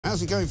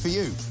how's it going for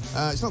you?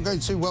 It's not going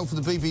too well for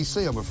the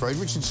BBC, I'm afraid.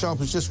 Richard Sharp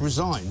has just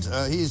resigned.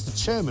 He is the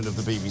chairman of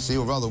the BBC,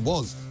 or rather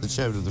was the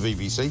chairman of the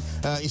BBC.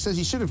 He says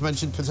he should have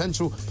mentioned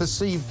potential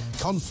perceived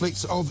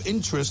conflicts of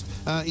interest.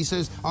 He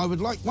says, I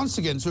would like once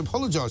again to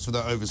apologise for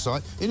that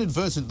oversight,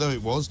 inadvertent though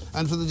it was,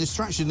 and for the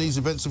distraction these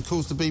events have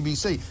caused the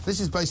BBC.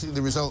 This is basically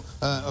the result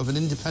of an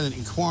independent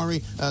inquiry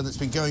that's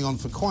been going on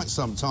for quite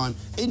some time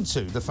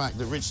into the fact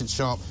that Richard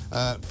Sharp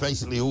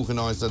basically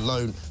organised a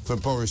loan for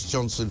Boris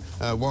Johnson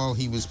while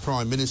he was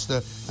Prime Minister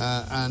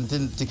and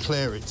didn't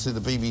declare it to the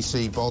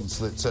BBC bods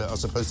that are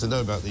supposed to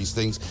know about these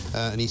things.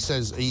 And he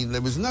says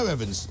there was no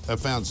evidence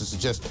found to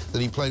suggest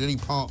that he played any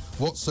part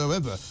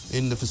whatsoever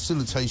in the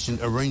facilitation,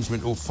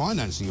 arrangement or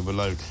financing of a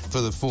loan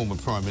for the former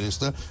Prime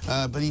Minister.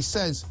 But he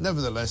says,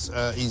 nevertheless,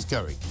 he's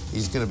going.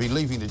 He's going to be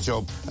leaving the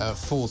job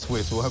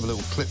forthwith. We'll have a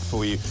little clip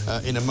for you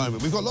in a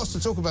moment. We've got lots to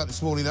talk about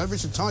this morning, though.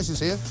 Richard Tice is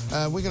here.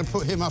 We're going to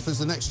put him up as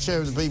the next chair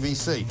of the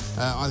BBC.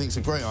 I think it's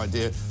a great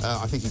idea.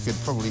 I think he could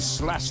probably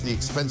slash the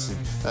expensive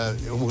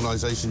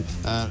organisation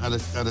at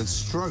a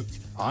stroke.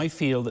 I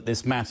feel that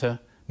this matter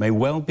may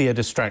well be a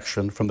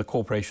distraction from the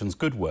corporation's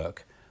good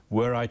work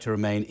were I to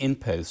remain in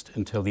post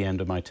until the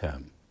end of my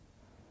term.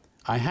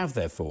 I have,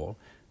 therefore,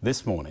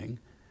 this morning,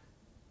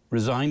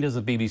 resigned as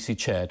the BBC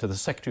chair to the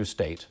Secretary of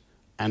State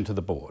and to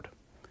the board.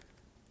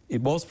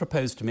 It was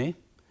proposed to me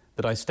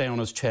that I stay on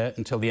as chair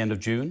until the end of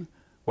June,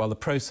 while the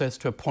process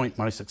to appoint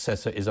my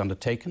successor is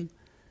undertaken,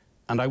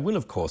 and I will,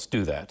 of course,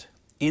 do that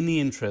in the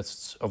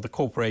interests of the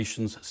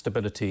corporation's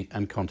stability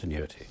and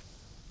continuity.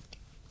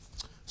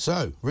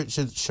 So,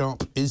 Richard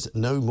Sharp is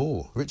no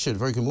more. Richard,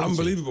 very good morning.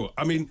 Unbelievable.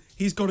 I mean,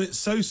 he's got it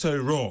so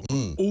wrong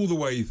all the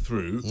way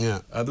through. Yeah.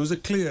 There was a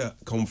clear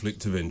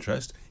conflict of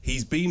interest.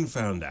 He's been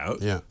found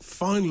out. Yeah.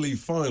 Finally,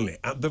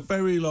 at the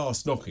very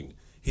last knocking,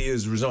 he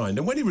has resigned.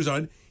 And when he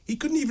resigned, he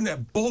couldn't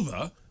even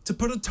bother to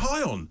put a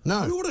tie on. No.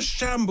 I mean, what a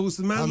shambles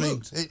the man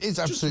looked. It is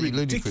absolutely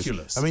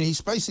ludicrous. I mean,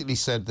 he's basically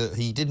said that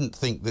he didn't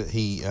think that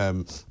he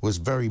was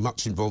very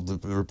much involved.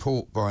 The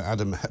report by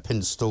Adam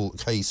Heppinstall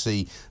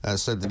KC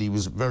said that he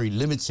was very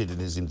limited in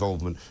his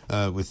involvement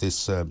with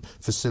this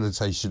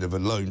facilitation of a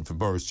loan for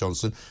Boris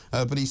Johnson.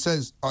 But he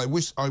says, I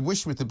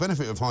wish with the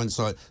benefit of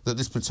hindsight that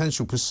this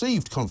potential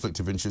perceived conflict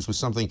of interest was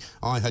something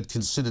I had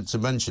considered to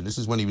mention. This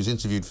is when he was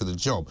interviewed for the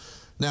job.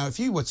 Now, if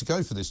you were to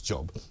go for this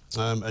job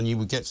and you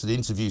would get to the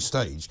interview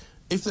stage,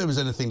 if there was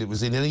anything that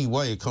was in any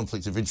way a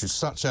conflict of interest,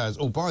 such as,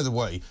 oh, by the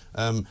way,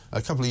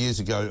 a couple of years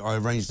ago I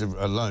arranged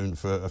a loan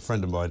for a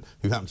friend of mine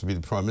who happened to be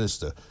the Prime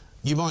Minister,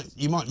 you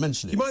might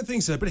mention it. You might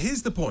think so, but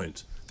here's the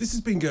point. This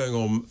has been going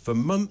on for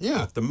month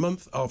after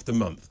month after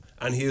month,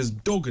 and he has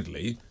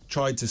doggedly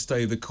tried to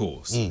stay the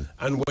course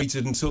and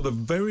waited until the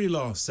very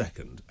last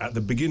second at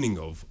the beginning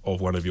of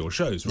one of your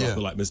shows,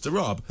 rather like Mr.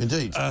 Raab.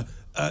 Indeed.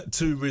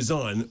 To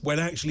resign when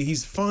actually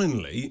he's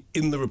finally,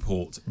 in the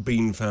report,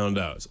 been found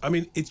out. I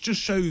mean, it just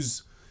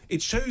shows...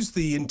 It shows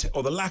the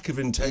lack of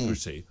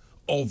integrity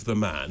of the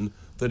man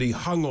that he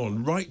hung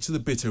on right to the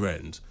bitter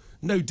end.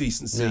 No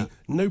decency,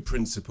 no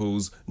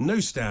principles, no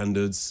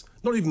standards,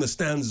 not even the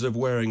standards of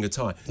wearing a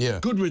tie. Yeah.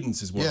 Good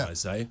riddance is what I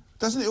say.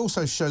 Doesn't it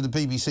also show the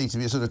BBC to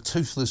be a sort of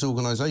toothless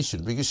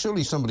organisation? Because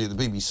surely somebody at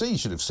the BBC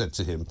should have said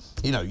to him,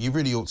 you know, you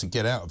really ought to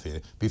get out of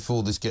here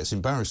before this gets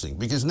embarrassing.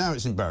 Because now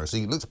it's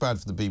embarrassing, it looks bad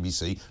for the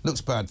BBC,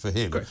 looks bad for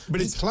him. Great.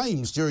 But he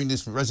claims during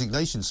this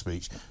resignation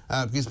speech,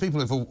 because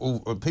people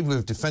who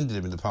have defended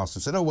him in the past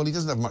have said, oh, well, he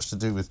doesn't have much to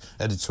do with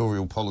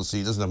editorial policy,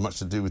 he doesn't have much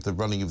to do with the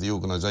running of the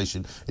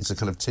organisation, it's a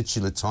kind of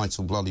titular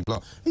title, blah, blah,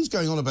 blah. He's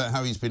going on about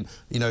how he's been,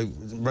 you know,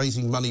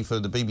 raising money for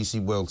the BBC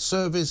World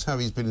Service, how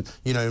he's been,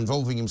 you know,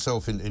 involving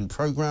himself in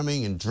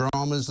programming and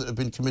dramas that have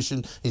been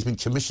commissioned. He's been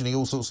commissioning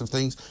all sorts of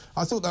things.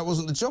 I thought that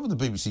wasn't the job of the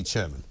BBC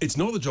chairman. It's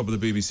not the job of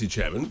the BBC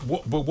chairman.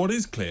 But what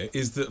is clear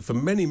is that for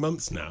many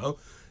months now,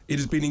 it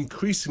has been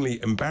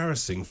increasingly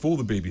embarrassing for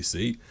the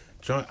BBC,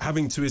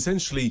 having to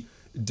essentially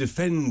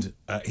defend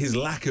his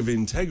lack of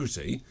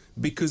integrity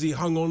because he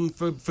hung on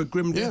for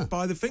grim death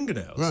by the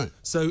fingernails. Right.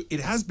 So it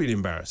has been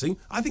embarrassing.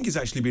 I think it's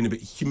actually been a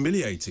bit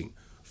humiliating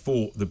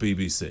for the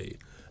BBC.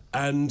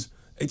 And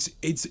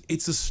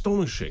it's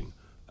astonishing.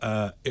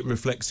 It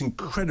reflects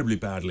incredibly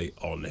badly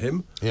on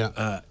him.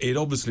 Yeah. It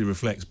obviously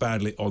reflects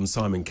badly on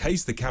Simon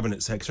Case, the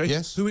Cabinet Secretary,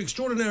 who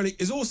extraordinarily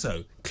is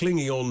also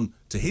clinging on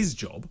to his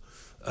job.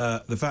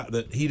 The fact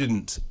that he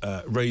didn't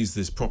raise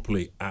this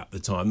properly at the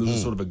time, there was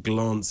a sort of a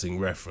glancing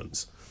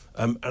reference.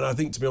 And I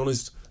think, to be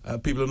honest,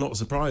 people are not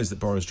surprised that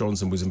Boris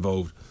Johnson was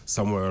involved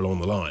somewhere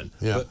along the line.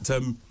 Yeah.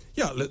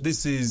 But, look,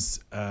 this is...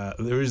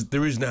 there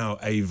is now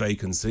a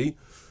vacancy.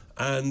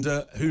 And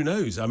who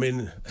knows? I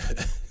mean,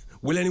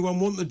 will anyone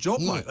want the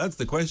job, Mike? That's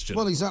the question.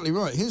 Well, exactly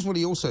right. Here's what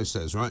he also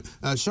says, right?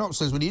 Sharp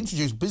says when he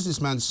introduced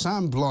businessman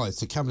Sam Blythe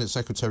to Cabinet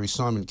Secretary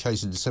Simon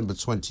Case in December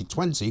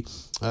 2020,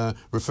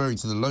 referring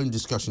to the loan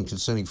discussion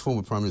concerning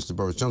former Prime Minister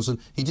Boris Johnson,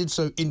 he did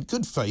so in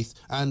good faith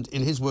and,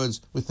 in his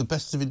words, with the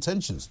best of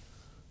intentions.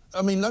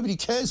 I mean, nobody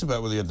cares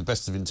about whether he had the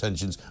best of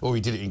intentions or he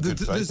did it in good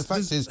faith. The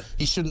fact is,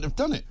 he shouldn't have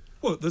done it.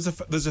 Well, there's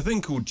a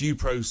thing called due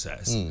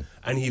process,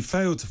 and he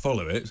failed to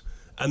follow it.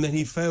 And then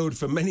he failed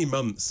for many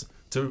months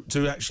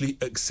to actually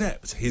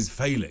accept his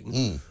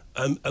failing.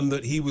 And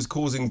that he was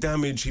causing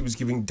damage, he was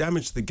giving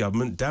damage to the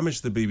government,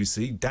 damage to the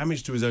BBC,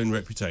 damage to his own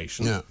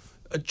reputation. Yeah.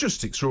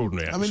 Just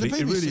extraordinary, actually. I mean, the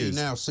BBC it really is.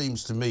 now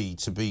seems to me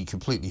to be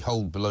completely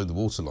holed below the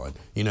waterline.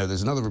 You know,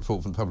 there's another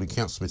report from the Public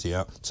Accounts Committee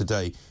out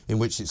today in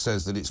which it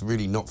says that it's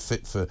really not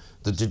fit for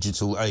the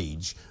digital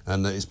age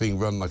and that it's being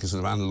run like a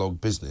sort of analogue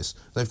business.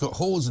 They've got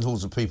hordes and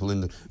hordes of people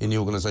in the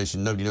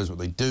organisation. Nobody knows what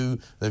they do.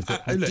 They've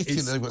got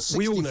ridiculous. They've got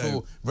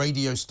 64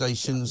 radio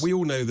stations. We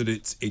all know that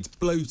it's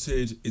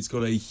bloated. It's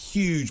got a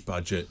huge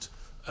budget.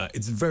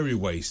 It's very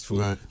wasteful.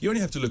 Right. You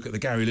only have to look at the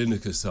Gary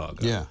Lineker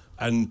saga. Yeah.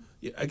 And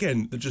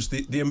again, just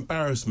the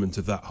embarrassment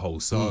of that whole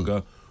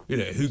saga. You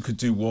know, who could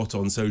do what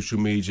on social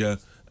media.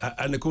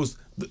 And, of course,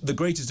 the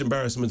greatest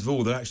embarrassment of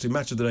all, that actually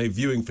Match of the Day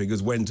viewing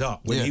figures went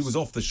up when he was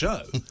off the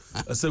show.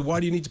 So why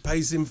do you need to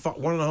pay him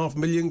 £1.5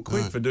 million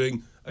for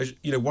doing,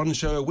 one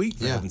show a week,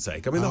 for heaven's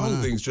sake? I mean, the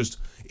whole thing's just...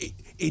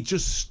 It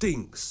just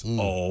stinks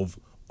of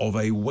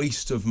a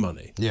waste of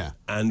money. Yeah.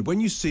 And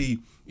when you see...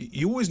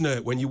 You always know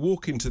it when you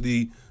walk into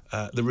the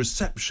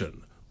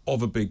reception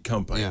of a big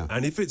company. Yeah.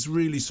 And if it's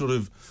really sort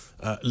of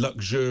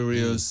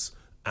luxurious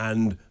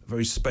and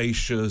very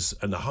spacious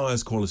and the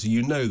highest quality,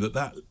 you know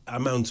that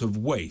amount of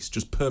waste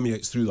just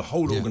permeates through the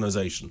whole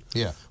organisation.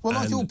 Yeah. Well,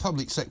 like all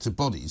public sector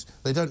bodies,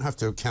 they don't have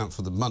to account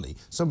for the money.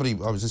 I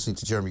was listening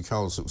to Jeremy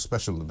Carl's sort of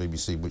special on the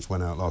BBC, which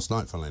went out last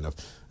night, funnily enough,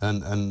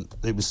 and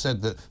it was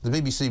said that the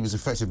BBC was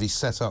effectively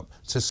set up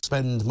to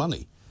spend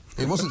money.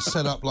 It wasn't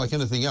set up like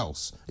anything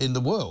else in the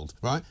world,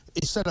 right?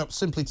 It's set up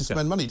simply to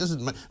spend money. It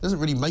doesn't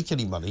really make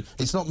any money.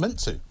 It's not meant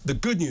to. The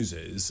good news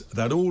is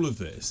that all of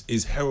this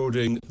is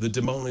heralding the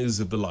demise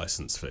of the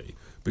licence fee,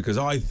 because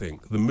I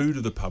think the mood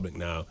of the public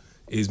now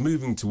is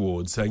moving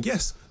towards saying,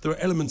 yes, there are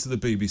elements of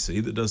the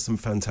BBC that does some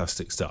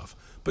fantastic stuff,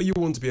 but you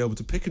want to be able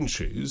to pick and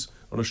choose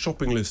on a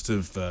shopping list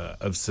of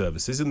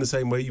services in the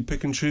same way you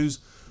pick and choose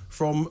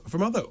from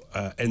other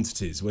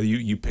entities, where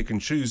you pick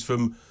and choose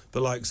from the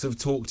likes of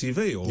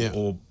TalkTV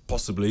or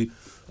possibly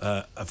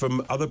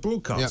from other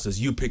broadcasters.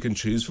 You pick and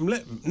choose from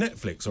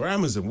Netflix or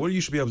Amazon. Well,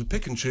 you should be able to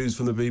pick and choose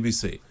from the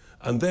BBC.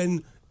 And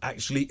then,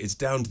 actually, it's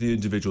down to the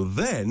individual.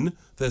 Then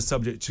they're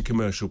subject to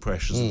commercial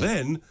pressures.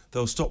 Then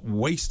they'll stop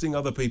wasting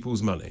other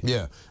people's money.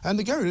 Yeah, and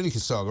the Gary Lineker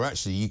saga,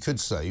 actually, you could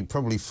say,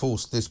 probably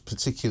forced this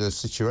particular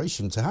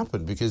situation to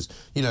happen because,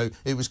 you know,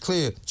 it was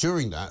clear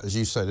during that, as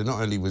you say, that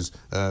not only was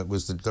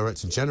the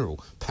Director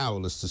General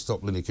powerless to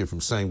stop Lineker from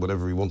saying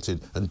whatever he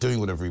wanted and doing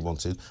whatever he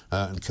wanted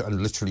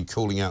and literally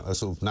calling out a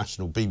sort of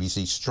national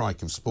BBC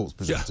strike of sports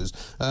presenters,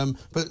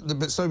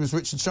 but so was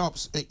Richard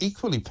Sharp's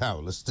equally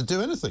powerless to do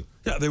anything.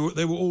 Yeah, they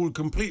were all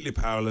completely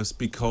powerless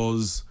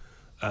because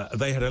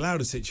they had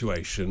allowed a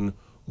situation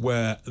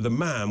where the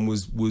man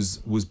was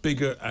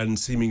bigger and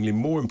seemingly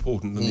more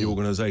important than the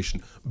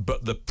organisation.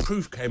 But the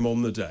proof came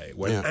on the day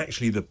when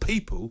actually the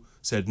people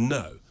said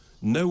no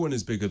one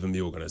is bigger than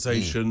the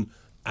organisation,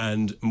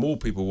 and more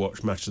people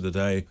watch Match of the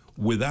Day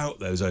without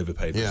those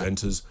overpaid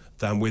presenters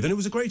than with. And it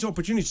was a great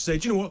opportunity to say,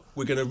 do you know what,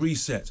 we're going to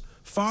reset,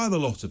 fire the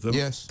lot of them,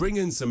 bring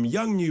in some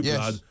young new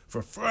blood for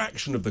a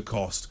fraction of the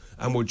cost,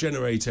 and we'll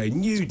generate a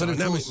new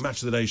dynamic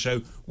Match of the Day show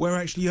where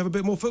actually you have a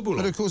bit more football.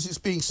 But of course, it's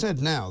being said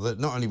now that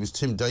not only was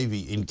Tim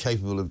Davie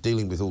incapable of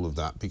dealing with all of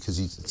that because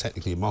he's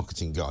technically a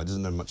marketing guy,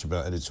 doesn't know much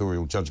about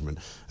editorial judgment,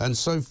 and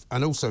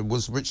also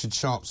was Richard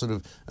Sharp sort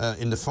of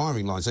in the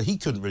firing line, so he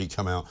couldn't really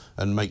come out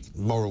and make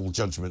moral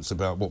judgments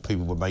about what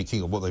people were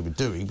making or what they were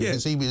doing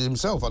because he was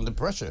himself under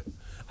pressure.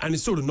 And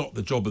it's sort of not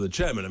the job of the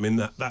chairman. I mean,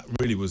 that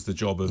really was the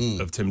job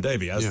of Tim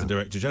Davie as the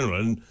Director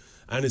General,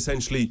 and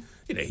essentially,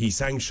 you know, he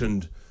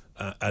sanctioned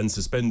and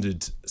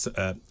suspended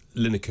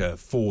Lineker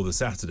for the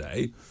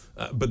Saturday,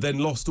 but then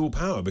lost all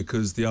power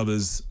because the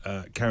others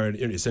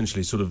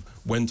essentially sort of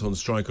went on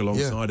strike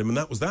alongside him, and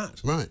that was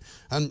that. Right.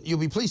 And you'll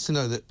be pleased to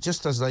know that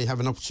just as they have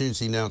an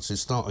opportunity now to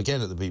start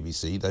again at the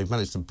BBC, they've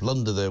managed to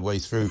blunder their way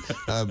through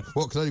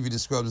what can only be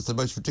described as the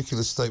most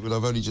ridiculous statement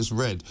I've only just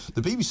read.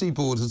 The BBC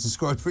board has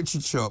described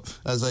Richard Sharp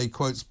as a,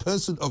 quote,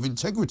 person of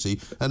integrity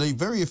and a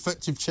very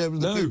effective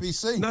chairman of the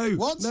BBC. No.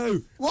 What?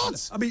 No.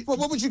 What? I mean,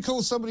 what would you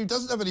call somebody who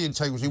doesn't have any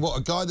integrity? What,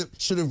 a guy that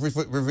should have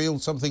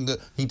revealed something that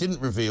he didn't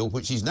reveal,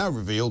 which he's now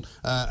revealed,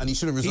 and he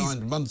should have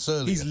resigned months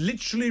earlier. He's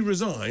literally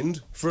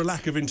resigned for a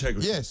lack of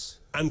integrity. Yes.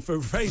 And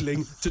for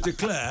failing to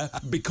declare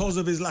because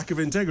of his lack of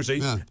integrity.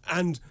 Yeah.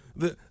 And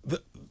the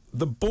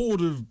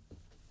board of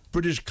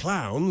British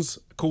clowns,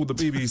 called the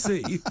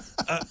BBC,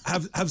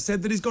 have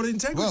said that he's got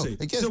integrity.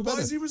 Well, so why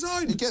has he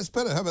resigned? It gets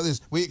better. How about this?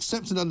 We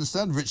accept and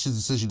understand Richard's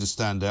decision to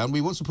stand down.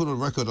 We want to put on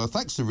record our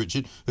thanks to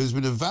Richard, who has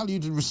been a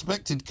valued and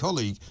respected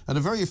colleague and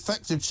a very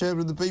effective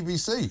chairman of the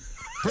BBC.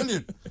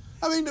 Brilliant.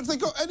 I mean, have they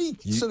got any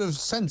sort of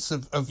sense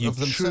of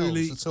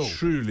themselves at all?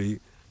 Truly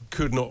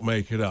could not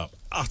make it up.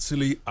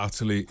 utterly I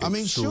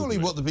mean, surely extraordinary.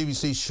 what the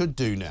BBC should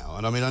do now,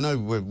 and I mean, I know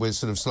we're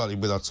sort of slightly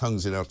with our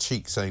tongues in our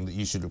cheeks saying that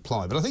you should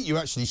apply, but I think you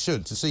actually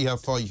should, to see how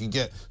far you can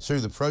get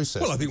through the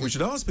process. Well, I think we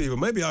should ask people,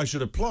 maybe I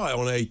should apply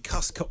on a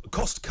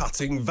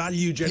cost-cutting,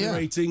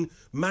 value-generating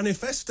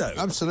manifesto.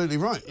 Absolutely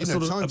right. You know,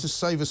 time to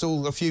save us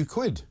all a few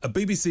quid. A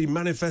BBC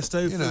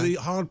manifesto for the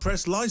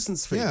hard-pressed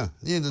licence fee. Yeah,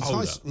 the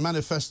Tice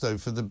manifesto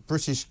for the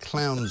British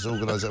Clowns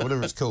organisation,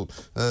 whatever it's called.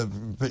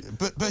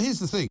 But here's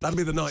the thing. That'll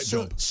be the night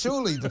job.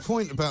 Surely the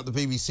point about the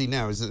BBC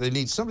now is that they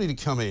need somebody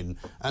to come in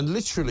and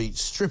literally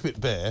strip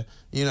it bare,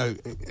 you know,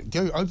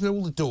 go open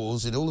all the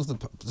doors in all of the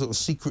sort of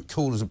secret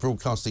corners of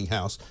Broadcasting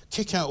House,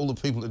 kick out all the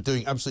people that are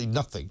doing absolutely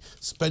nothing,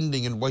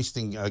 spending and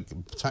wasting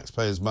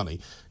taxpayers' money,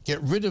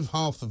 get rid of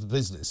half of the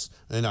business,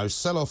 you know,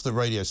 sell off the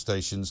radio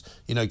stations,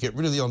 you know, get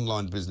rid of the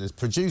online business,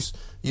 produce,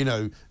 you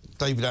know,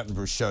 David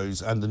Attenborough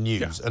shows and the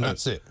news, and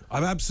that's it.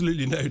 I've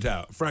absolutely no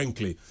doubt,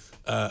 frankly,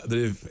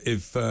 that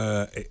if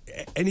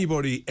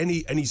anybody,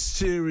 any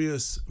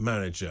serious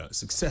manager,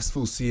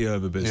 successful CEO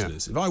of a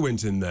business, if I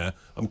went in there,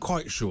 I'm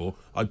quite sure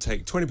I'd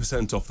take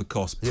 20% off the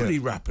cost pretty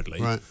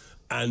rapidly. Right.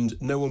 And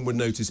no one would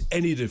notice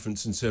any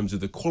difference in terms of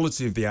the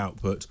quality of the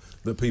output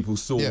that people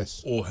saw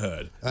or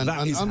heard. And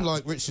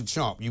unlike Richard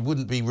Sharp, you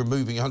wouldn't be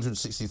removing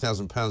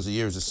 £160,000 a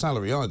year as a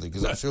salary either,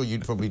 because I'm sure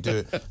you'd probably do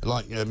it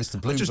like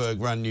Mr.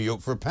 Bloomberg ran New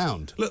York for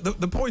 £1. Look,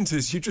 the point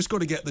is, you've just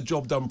got to get the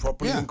job done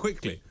properly and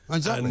quickly.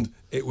 Exactly. And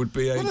it would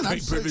be a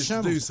great privilege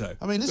to do so.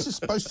 I mean, this is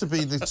supposed to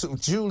be the sort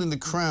of jewel in the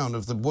crown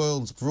of the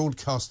world's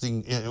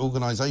broadcasting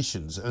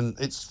organisations, and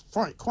it's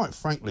quite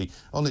frankly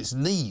on its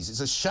knees.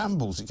 It's a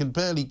shambles. It can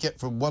barely get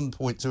from one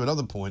point to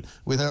another point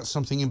without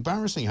something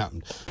embarrassing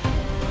happened.